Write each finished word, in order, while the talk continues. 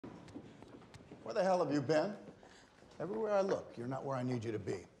Where the hell have you been? Everywhere I look, you're not where I need you to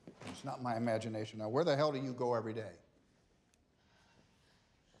be. It's not my imagination. Now, where the hell do you go every day?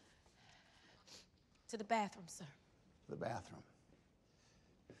 To the bathroom, sir. To the bathroom.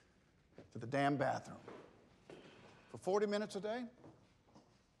 To the damn bathroom. For 40 minutes a day?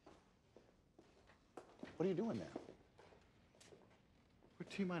 What are you doing there? We're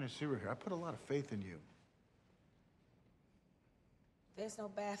T-minus 0 here. I put a lot of faith in you. There's no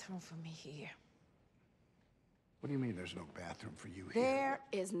bathroom for me here. What do you mean there's no bathroom for you here? There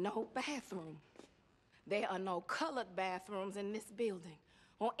is no bathroom. There are no colored bathrooms in this building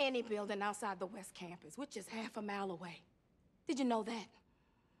or any building outside the West Campus, which is half a mile away. Did you know that?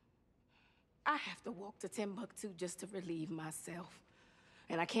 I have to walk to Timbuktu just to relieve myself.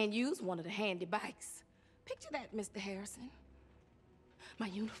 And I can't use one of the handy bikes. Picture that, Mr. Harrison. My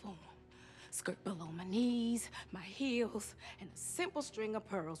uniform, skirt below my knees, my heels, and a simple string of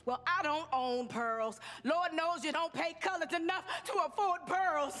pearls. Well, I don't own pearls. Lord knows you don't pay colors enough to afford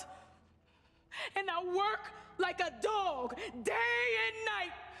pearls. And I work like a dog, day and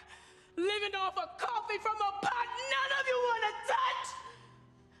night, living off of coffee from a pot none of you want to touch.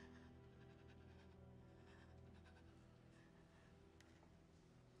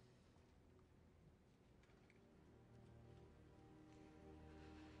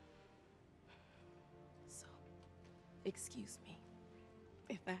 So, excuse me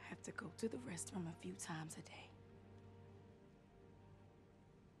if I have to go to the restroom a few times a day.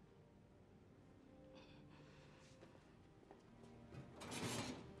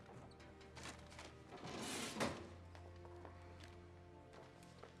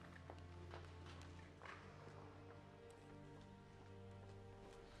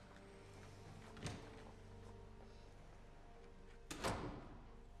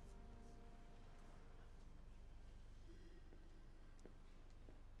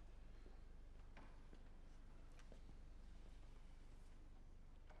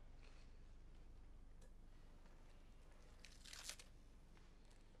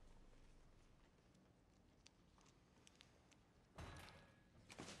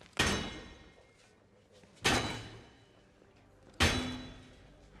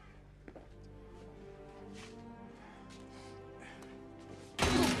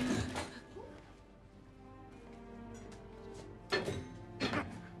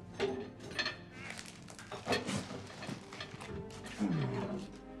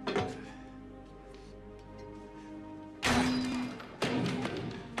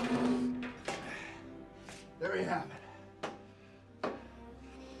 There you have it.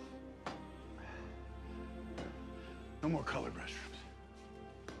 No more colored restrooms.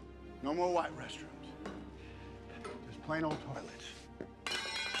 No more white restrooms. Just plain old toilets.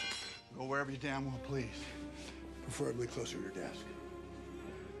 Go wherever you damn well please. Preferably closer to your desk.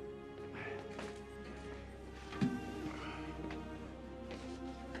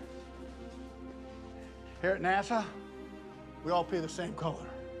 Here at NASA, we all pee the same color.